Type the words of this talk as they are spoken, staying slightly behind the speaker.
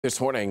This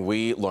morning,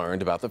 we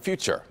learned about the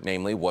future,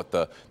 namely what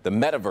the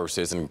Metaverse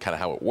is and kind of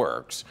how it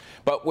works.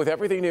 But with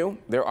everything new,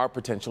 there are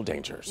potential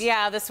dangers.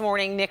 Yeah, this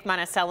morning, Nick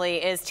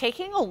Monticelli is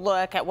taking a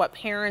look at what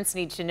parents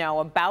need to know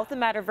about the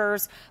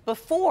Metaverse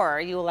before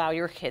you allow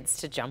your kids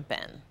to jump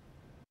in.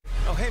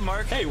 Oh, hey,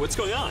 Mark. Hey, what's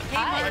going on? Hey,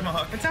 Hi,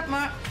 Mark. What's up,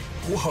 Mark?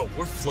 Whoa,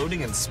 we're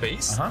floating in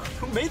space?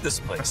 Who made this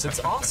place?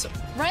 It's awesome.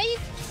 Right?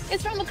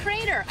 It's from a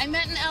crater I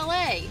met in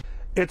LA.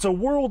 It's a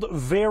world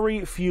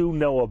very few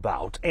know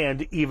about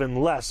and even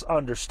less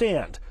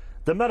understand.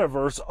 The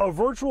Metaverse, a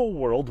virtual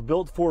world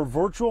built for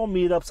virtual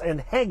meetups and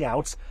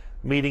hangouts,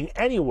 meeting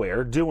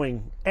anywhere,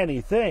 doing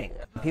anything.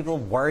 People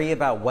worry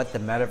about what the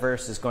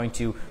Metaverse is going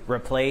to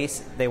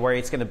replace. They worry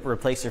it's going to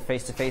replace their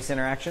face-to-face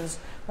interactions.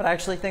 But I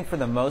actually think for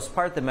the most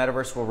part, the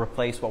Metaverse will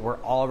replace what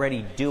we're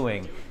already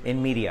doing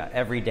in media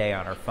every day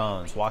on our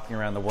phones, walking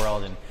around the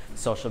world in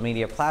social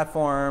media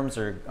platforms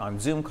or on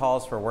Zoom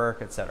calls for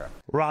work, etc.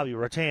 Robbie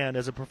Rattan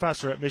is a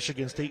professor at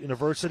Michigan State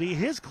University.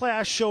 His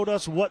class showed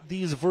us what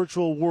these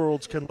virtual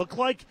worlds can look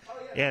like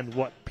and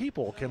what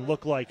people can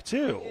look like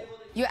too.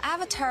 Your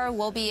avatar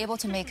will be able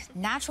to make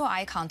natural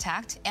eye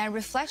contact and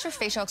reflect your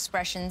facial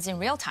expressions in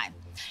real time.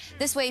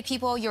 This way,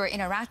 people you're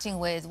interacting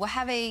with will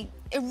have a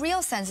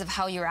real sense of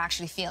how you're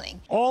actually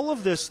feeling. All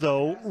of this,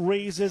 though,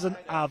 raises an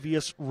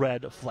obvious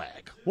red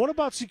flag. What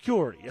about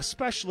security,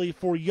 especially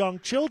for young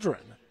children?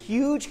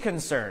 Huge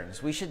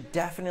concerns. We should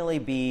definitely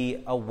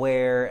be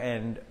aware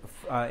and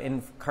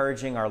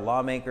encouraging our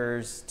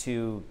lawmakers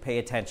to pay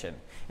attention.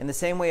 In the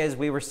same way as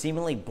we were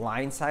seemingly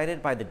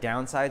blindsided by the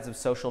downsides of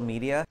social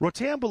media.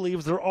 Rattan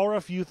believes there are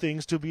a few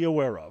things to be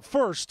aware of.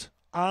 First,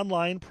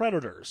 online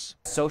predators.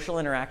 Social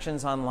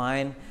interactions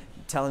online,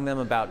 telling them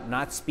about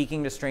not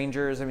speaking to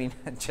strangers. I mean,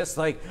 just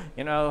like,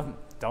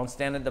 don't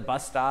stand at the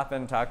bus stop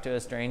and talk to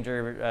a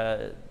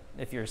stranger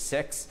if you're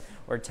 6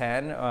 or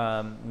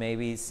 10.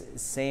 Maybe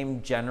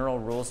same general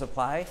rules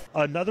apply.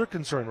 Another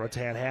concern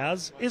Rattan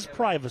has is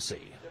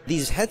privacy.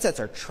 These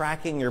headsets are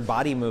tracking your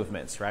body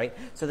movements, right?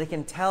 So they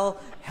can tell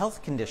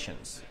health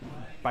conditions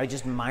by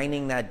just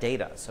mining that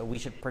data. So we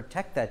should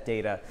protect that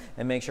data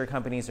and make sure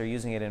companies are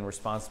using it in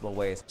responsible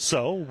ways.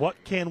 So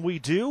what can we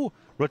do?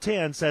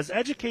 Rattan says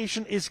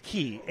education is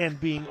key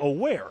and being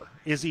aware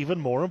is even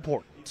more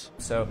important.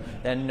 So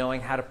then knowing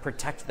how to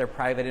protect their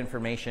private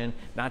information,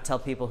 not tell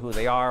people who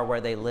they are,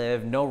 where they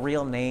live, no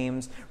real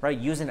names, right?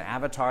 Use an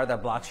avatar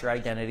that blocks your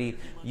identity.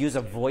 Use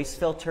a voice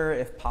filter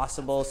if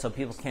possible so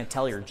people can't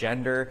tell your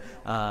gender.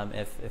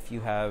 If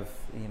you have,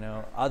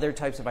 other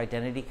types of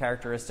identity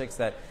characteristics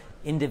that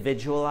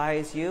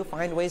individualize you,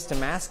 find ways to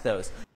mask those.